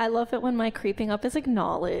 I love it when my creeping up is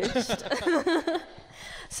acknowledged.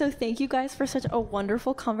 So thank you guys for such a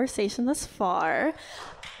wonderful conversation thus far.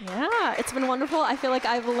 Yeah, it's been wonderful. I feel like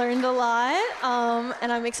I've learned a lot,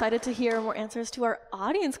 and I'm excited to hear more answers to our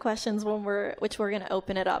audience questions which we're going to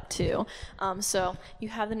open it up to. So you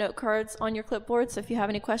have the note cards on your clipboard, so if you have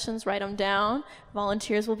any questions, write them down.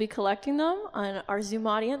 Volunteers will be collecting them, and our Zoom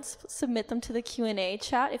audience, submit them to the Q&A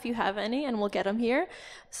chat if you have any, and we'll get them here.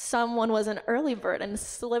 Someone was an early bird and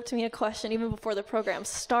slipped me a question even before the program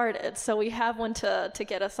started, so we have one to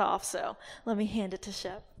get us off, so let me hand it to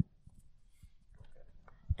Shep.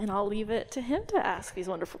 And I'll leave it to him to ask these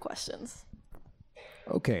wonderful questions.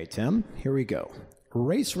 Okay, Tim, here we go.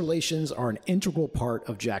 Race relations are an integral part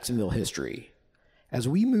of Jacksonville history. As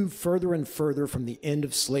we move further and further from the end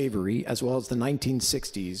of slavery, as well as the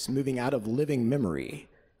 1960s moving out of living memory,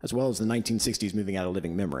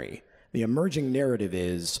 the emerging narrative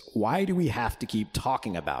is, why do we have to keep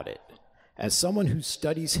talking about it? As someone who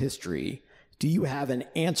studies history, do you have an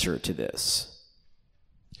answer to this?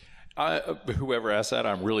 Whoever asked that,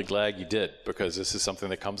 I'm really glad you did, because this is something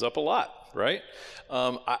that comes up a lot, right?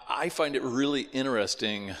 I find it really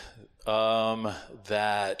interesting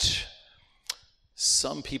that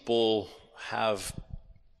some people have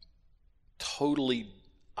totally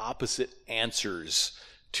opposite answers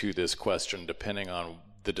to this question depending on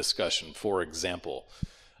the discussion. For example,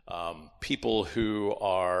 people who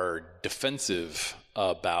are defensive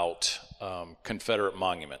about Confederate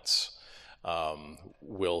monuments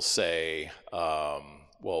will say,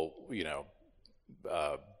 well, you know,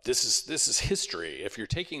 this is history. If you're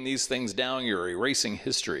taking these things down, you're erasing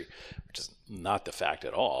history, which is not the fact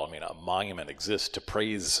at all. I mean, a monument exists to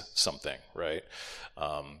praise something, right?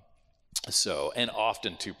 And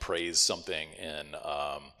often to praise something in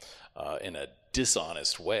a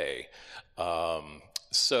dishonest way. But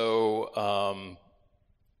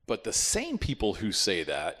the same people who say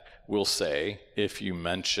that will say, if you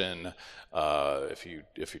mention, if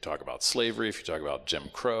you talk about slavery, if you talk about Jim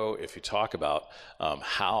Crow, if you talk about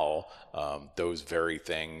how those very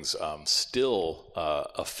things still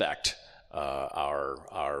affect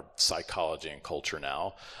our psychology and culture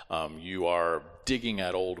now, you are digging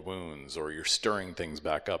at old wounds, or you're stirring things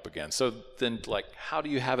back up again. So then, like, how do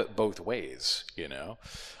you have it both ways? You know,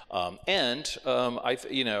 I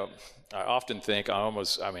often think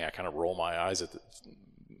I kind of roll my eyes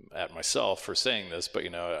at myself for saying this, but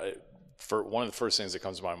for one of the first things that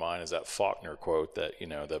comes to my mind is that Faulkner quote that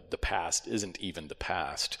the past isn't even the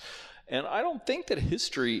past. And I don't think that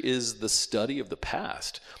history is the study of the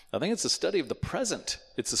past. I think it's a study of the present.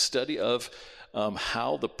 It's a study of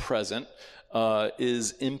how the present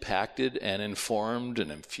is impacted and informed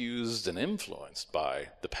and infused and influenced by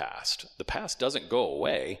the past. The past doesn't go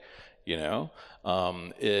away,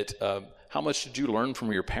 how much did you learn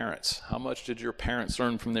from your parents? How much did your parents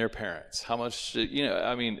learn from their parents? How much did,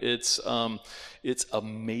 it's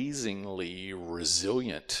amazingly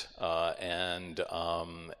resilient, and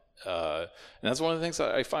that's one of the things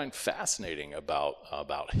that I find fascinating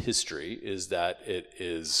about history, is that it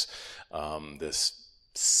is this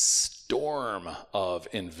storm of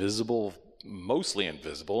mostly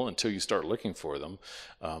invisible until you start looking for them,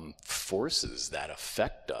 forces that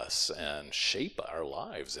affect us and shape our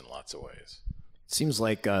lives in lots of ways. Seems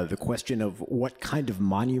like the question of what kind of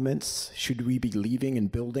monuments should we be leaving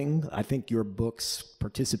and building, I think your books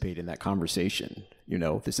participate in that conversation.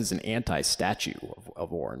 This is an anti-statue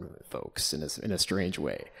of Warren folks in a strange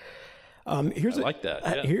way. I like that.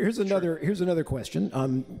 Yeah, here's another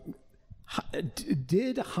question.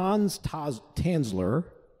 Did Hans Tanzler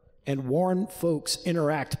and Warren folks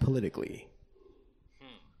interact politically?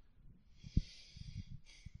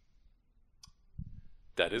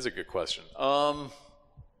 That is a good question.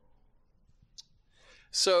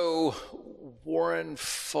 So Warren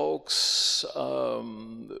folks,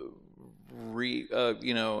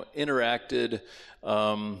 interacted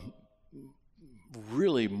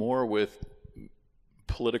really more with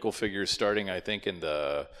political figures starting, I think, in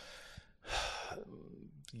the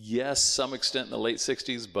yes, some extent in the late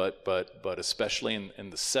 60s, but especially in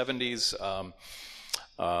the 70s.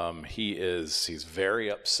 He's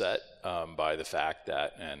very upset by the fact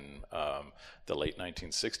that in the late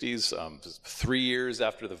 1960s, 3 years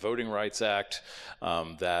after the Voting Rights Act,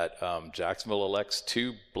 that Jacksonville elects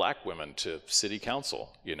 2 black women to city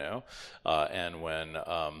council, and when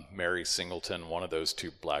Mary Singleton, one of those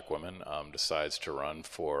 2 black women, decides to run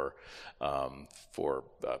for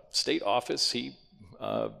state office, he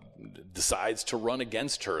decides to run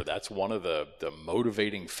against her. That's one of the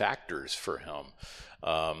motivating factors for him.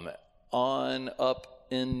 On up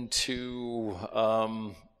into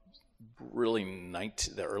really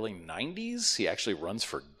the early 90s, he actually runs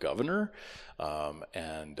for governor.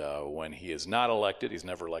 And when he is not elected, he's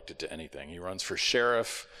never elected to anything. He runs for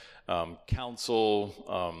sheriff,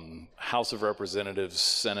 council, House of Representatives,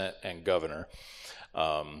 Senate, and governor.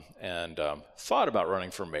 And thought about running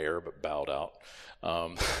for mayor, but bowed out.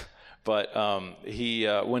 But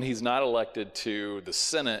when he's not elected to the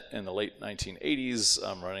Senate in the late 1980s,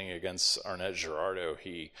 running against Arnett Girardeau,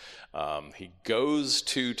 he goes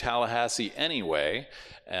to Tallahassee anyway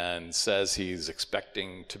and says he's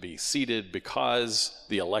expecting to be seated because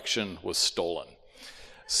the election was stolen.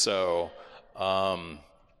 So I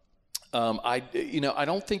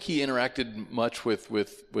don't think he interacted much with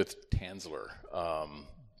Tanzler.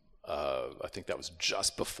 I think that was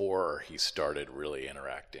just before he started really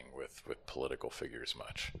interacting with political figures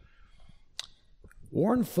much.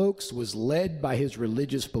 Warren Folks was led by his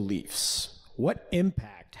religious beliefs. What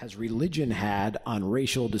impact has religion had on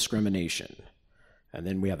racial discrimination? And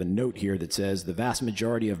then we have a note here that says, the vast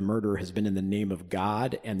majority of murder has been in the name of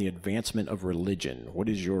God and the advancement of religion. What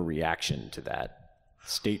is your reaction to that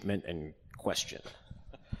statement and question?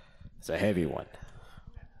 It's a heavy one.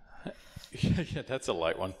 Yeah, that's a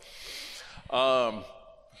light one.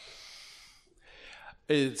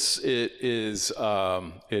 It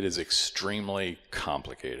is extremely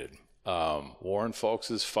complicated. Warren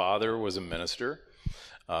Folks' father was a minister.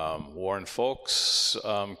 Warren Folks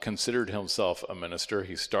considered himself a minister.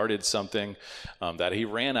 He started something that he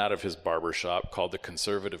ran out of his barbershop called the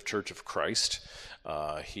Conservative Church of Christ.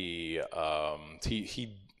 He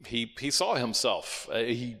saw himself.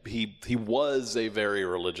 He was a very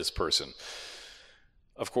religious person.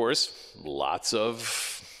 Of course, lots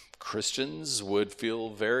of Christians would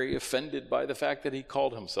feel very offended by the fact that he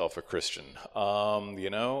called himself a Christian.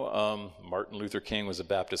 Martin Luther King was a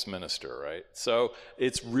Baptist minister, right? So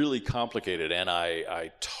it's really complicated, and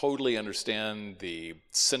I totally understand the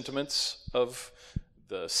sentiments of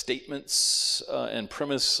the statements and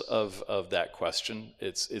premise of that question.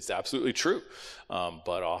 It's absolutely true,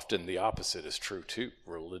 but often the opposite is true too.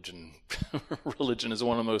 Religion is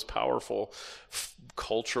one of the most powerful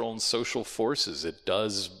cultural and social forces. It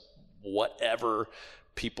does whatever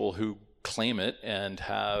people who claim it and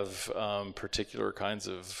have particular kinds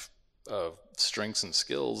of strengths and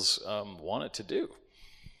skills want it to do.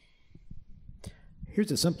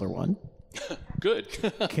 Here's a simpler one. Good.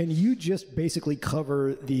 Can you just basically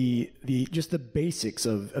cover the basics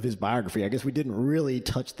of his biography? I guess we didn't really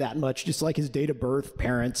touch that much, just like his date of birth,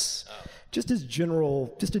 parents, just a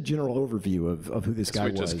general overview of who this guy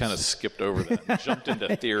was. We just kind of skipped over that and jumped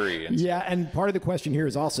into theory. Yeah, and part of the question here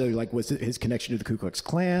is also, like, was his connection to the Ku Klux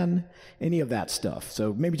Klan, any of that stuff?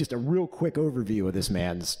 So maybe just a real quick overview of this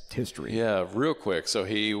man's history. Yeah, real quick. So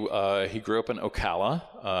he grew up in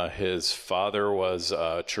Ocala. His father was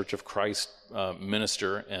a Church of Christ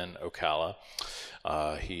minister in Ocala.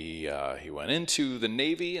 He went into the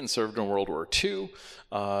Navy and served in World War II.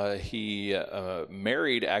 He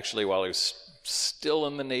married, actually, while he was still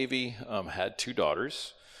in the Navy, had 2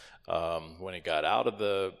 daughters. When he got out of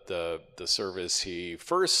the service, he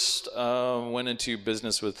first went into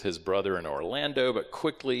business with his brother in Orlando, but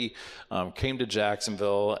quickly came to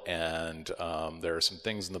Jacksonville, and there are some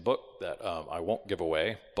things in the book that I won't give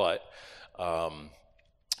away, but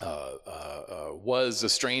was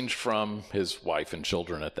estranged from his wife and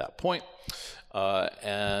children at that point.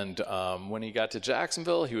 And when he got to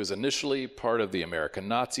Jacksonville, he was initially part of the American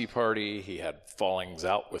Nazi Party. He had fallings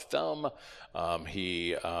out with them.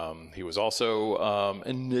 He was also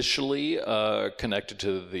initially connected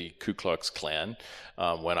to the Ku Klux Klan.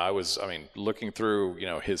 When I was, looking through,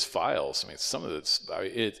 his files, some of this,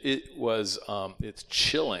 it's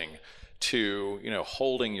chilling to,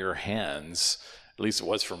 holding your hands. At least it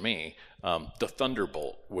was for me, the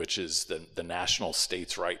Thunderbolt, which is the National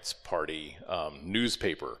States Rights Party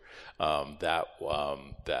newspaper that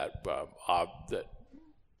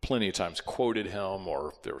plenty of times quoted him,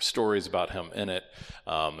 or there were stories about him in it,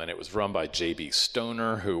 and it was run by J.B.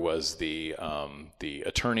 Stoner, who was the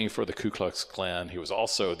attorney for the Ku Klux Klan. He was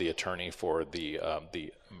also the attorney for the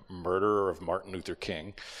murderer of Martin Luther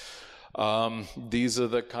King. These are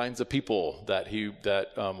the kinds of people that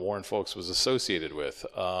Warren Folks was associated with.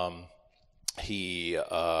 He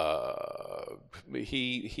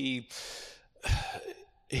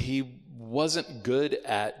wasn't good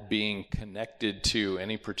at being connected to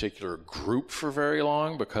any particular group for very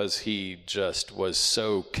long, because he just was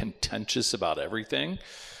so contentious about everything.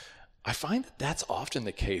 I find that that's often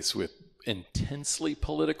the case with intensely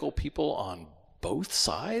political people on both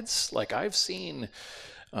sides. Like, I've seen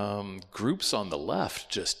groups on the left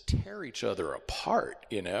just tear each other apart,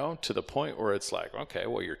 to the point where it's like, okay,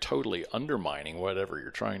 well, you're totally undermining whatever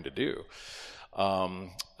you're trying to do.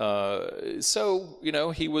 So,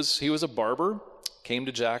 he was a barber, came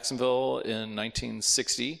to Jacksonville in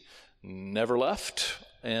 1960, never left,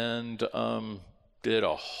 and did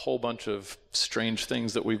a whole bunch of strange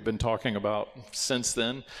things that we've been talking about since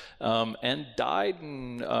then, and died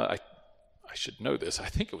in, I should know this, I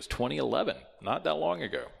think it was 2011, not that long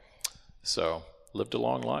ago. So, lived a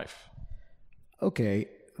long life. Okay,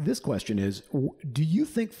 this question is, do you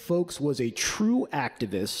think Folks was a true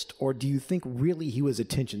activist, or do you think really he was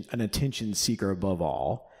an attention seeker above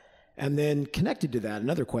all? And then connected to that,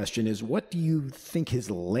 another question is, what do you think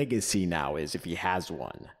his legacy now is, if he has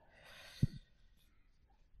one?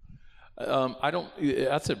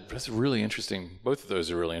 That's a really interesting, both of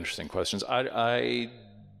those are really interesting questions. I'm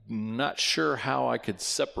not sure how I could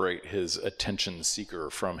separate his attention seeker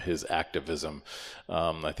from his activism.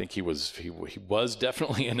 I think he was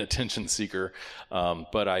definitely an attention seeker,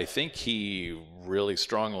 but I think he really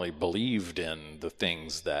strongly believed in the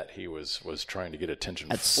things that he was trying to get attention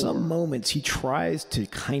for. At some moments, he tries to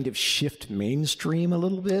kind of shift mainstream a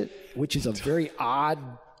little bit, which is a very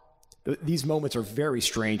odd these moments are very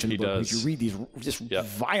strange in the book because you read these just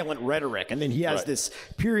violent rhetoric, and then he has this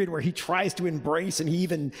period where he tries to embrace, and he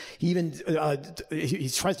tries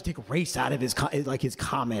to take race out of his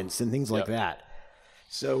comments and things like that.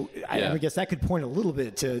 So I guess that could point a little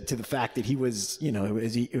bit to the fact that he was,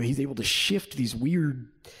 he's able to shift these weird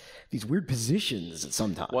positions at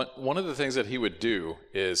some time. One of the things that he would do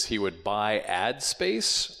is he would buy ad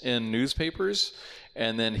space in newspapers,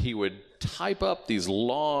 and then he would type up these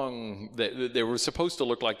long, they were supposed to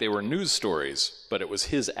look like they were news stories, but it was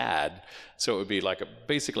his ad. So it would be like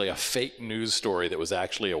basically a fake news story that was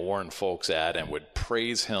actually a Warren Folks ad, and would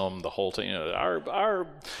praise him the whole time.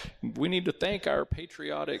 We need to thank our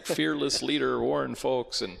patriotic, fearless leader, Warren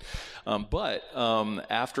Folks. And but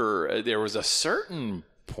after there was a certain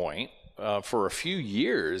point for a few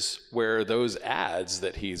years where those ads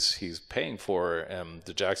that he's paying for,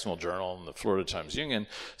 the Jacksonville Journal and the Florida Times-Union,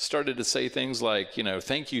 started to say things like,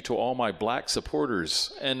 thank you to all my black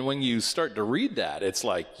supporters. And when you start to read that, it's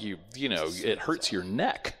like it hurts your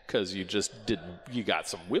neck because you got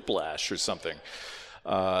some whiplash or something,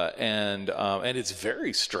 and it's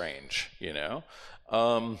very strange,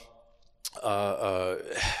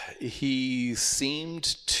 he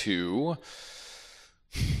seemed to,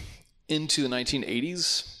 into the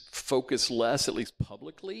 1980s, focus less, at least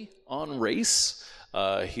publicly, on race.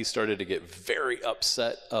 He started to get very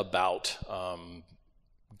upset about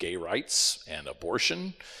gay rights and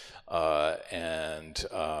abortion and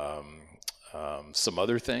some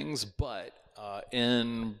other things. But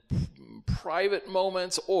in private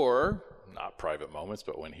moments, or not private moments,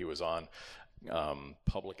 but when he was on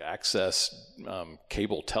public access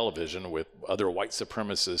cable television with other white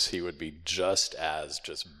supremacists, he would be just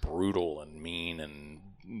brutal and mean and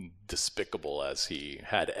despicable as he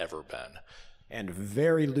had ever been. And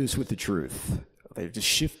very loose with the truth. They're just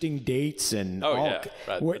shifting dates and to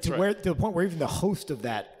the point where even the host of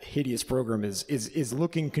that hideous program is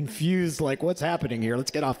looking confused, like, what's happening here?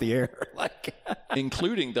 Let's get off the air.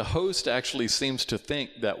 Including the host actually seems to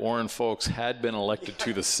think that Warren Folks had been elected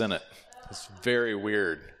to the Senate. It's very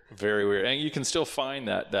weird, very weird. And you can still find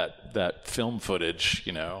that film footage,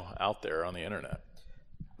 out there on the internet.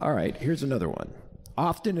 All right, here's another one.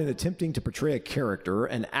 Often in attempting to portray a character,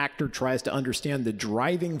 an actor tries to understand the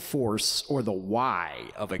driving force or the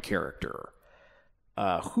why of a character.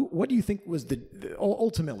 What do you think was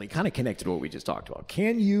ultimately kind of connected to what we just talked about?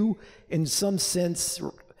 Can you, in some sense,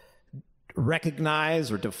 recognize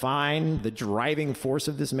or define the driving force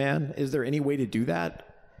of this man? Is there any way to do that?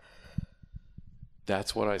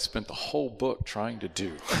 That's what I spent the whole book trying to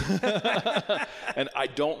do. And I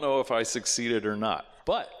don't know if I succeeded or not.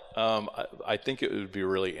 But I think it would be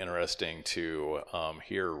really interesting to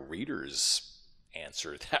hear readers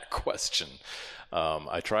answer that question.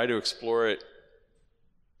 I try to explore it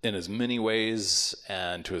in as many ways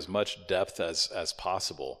and to as much depth as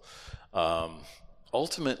possible.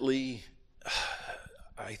 Ultimately,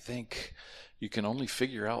 I think you can only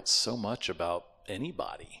figure out so much about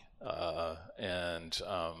anybody.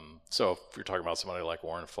 So if you're talking about somebody like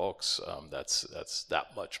Warren Folks, that's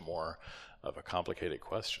that much more of a complicated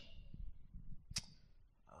question.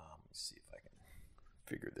 Let me see if I can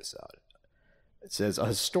figure this out. It says, a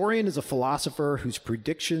historian is a philosopher whose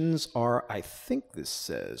predictions are, I think this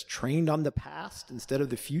says, trained on the past instead of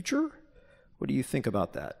the future. What do you think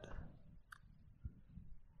about that?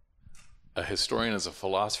 A historian is a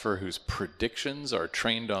philosopher whose predictions are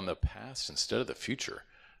trained on the past instead of the future.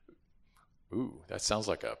 Ooh, that sounds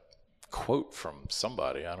like a quote from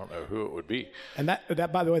somebody. I don't know who it would be. And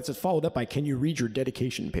that by the way, it's followed up by, can you read your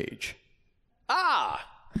dedication page? Ah,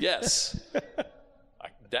 yes.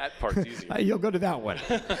 That part's easier. You'll go to that one.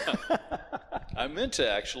 I meant to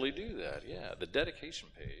actually do that. Yeah, the dedication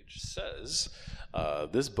page says,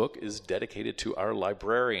 this book is dedicated to our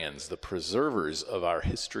librarians, the preservers of our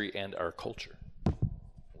history and our culture.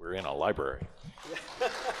 We're in a library.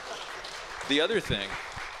 The other thing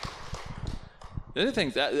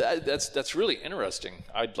that's really interesting.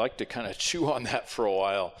 I'd like to kind of chew on that for a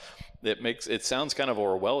while. It sounds kind of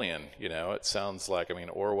Orwellian, It sounds like,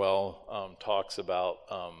 Orwell talks about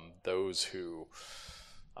those who,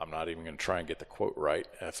 I'm not even going to try and get the quote right.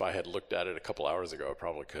 If I had looked at it a couple hours ago, I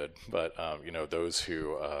probably could. But those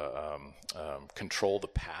who control the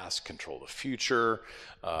past, control the future.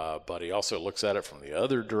 But he also looks at it from the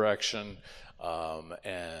other direction.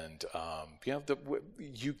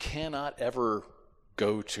 You cannot ever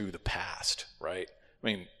go to the past, right?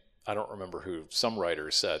 I don't remember who, some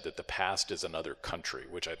writer said that the past is another country,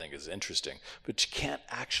 which I think is interesting, but you can't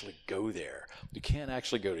actually go there. You can't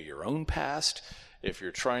actually go to your own past. If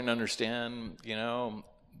you're trying to understand,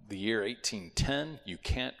 the year 1810. You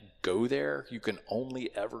can't go there. You can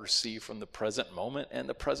only ever see from the present moment, and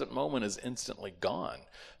the present moment is instantly gone.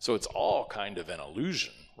 So it's all kind of an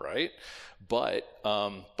illusion, right? But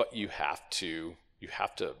you have to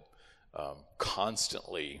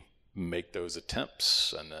constantly make those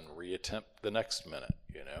attempts and then reattempt the next minute,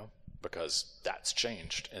 because that's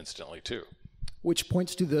changed instantly too. Which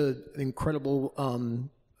points to the incredible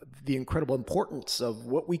importance of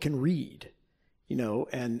what we can read,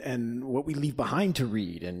 and what we leave behind to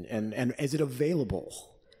read, and is it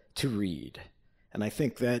available to read? And I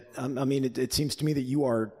think that, it seems to me that you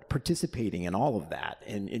are participating in all of that,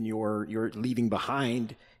 in you're leaving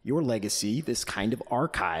behind your legacy, this kind of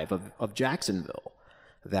archive of Jacksonville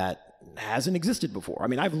that hasn't existed before.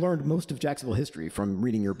 I've learned most of Jacksonville history from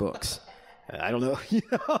reading your books. I don't know,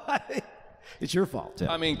 it's your fault,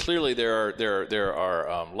 Tim. Clearly there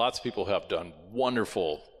are lots of people who have done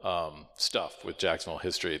wonderful stuff with Jacksonville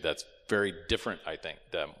history that's very different, I think,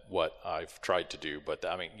 than what I've tried to do. But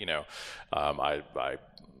I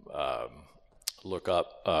look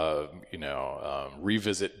up,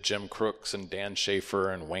 revisit Jim Crooks and Dan Schaefer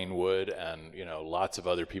and Wayne Wood and lots of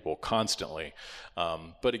other people constantly.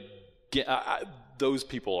 But again, those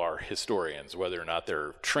people are historians, whether or not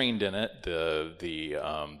they're trained in it.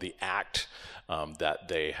 The act that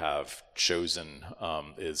they have chosen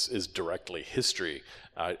is directly history,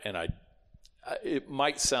 it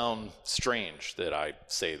might sound strange that I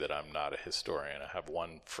say that I'm not a historian. I have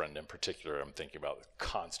one friend in particular I'm thinking about that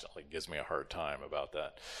constantly gives me a hard time about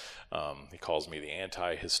that. He calls me the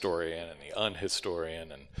anti-historian and the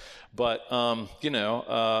unhistorian, but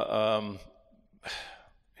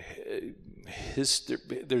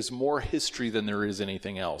there's more history than there is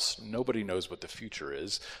anything else. Nobody knows what the future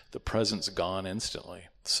is. The present's gone instantly.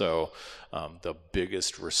 So the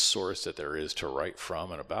biggest resource that there is to write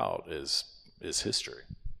from and about is history.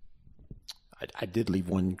 I did leave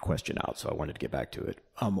one question out, so I wanted to get back to it.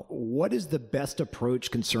 What is the best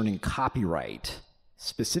approach concerning copyright,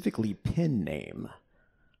 specifically pen name?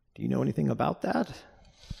 Do you know anything about that?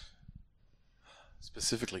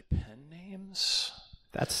 Specifically pen names?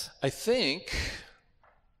 I think,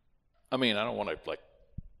 I don't want to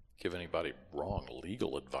give anybody wrong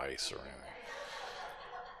legal advice or anything,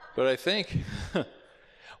 but I think,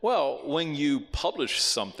 well, when you publish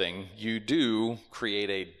something, you do create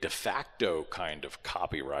a de facto kind of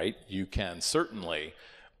copyright. You can certainly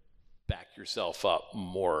back yourself up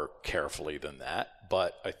more carefully than that,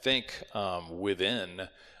 but I think within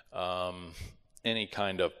any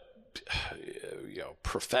kind of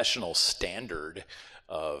professional standard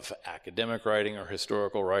of academic writing or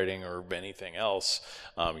historical writing or anything else,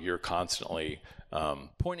 you're constantly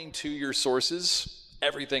pointing to your sources.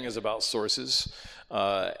 Everything is about sources,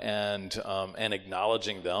 and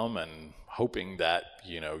acknowledging them and hoping that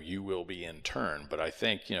you will be in turn. But I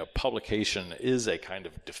think publication is a kind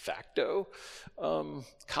of de facto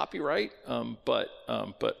copyright. But I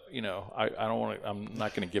don't want to. I'm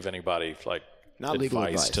not going to give anybody not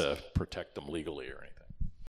advice to protect them legally or anything.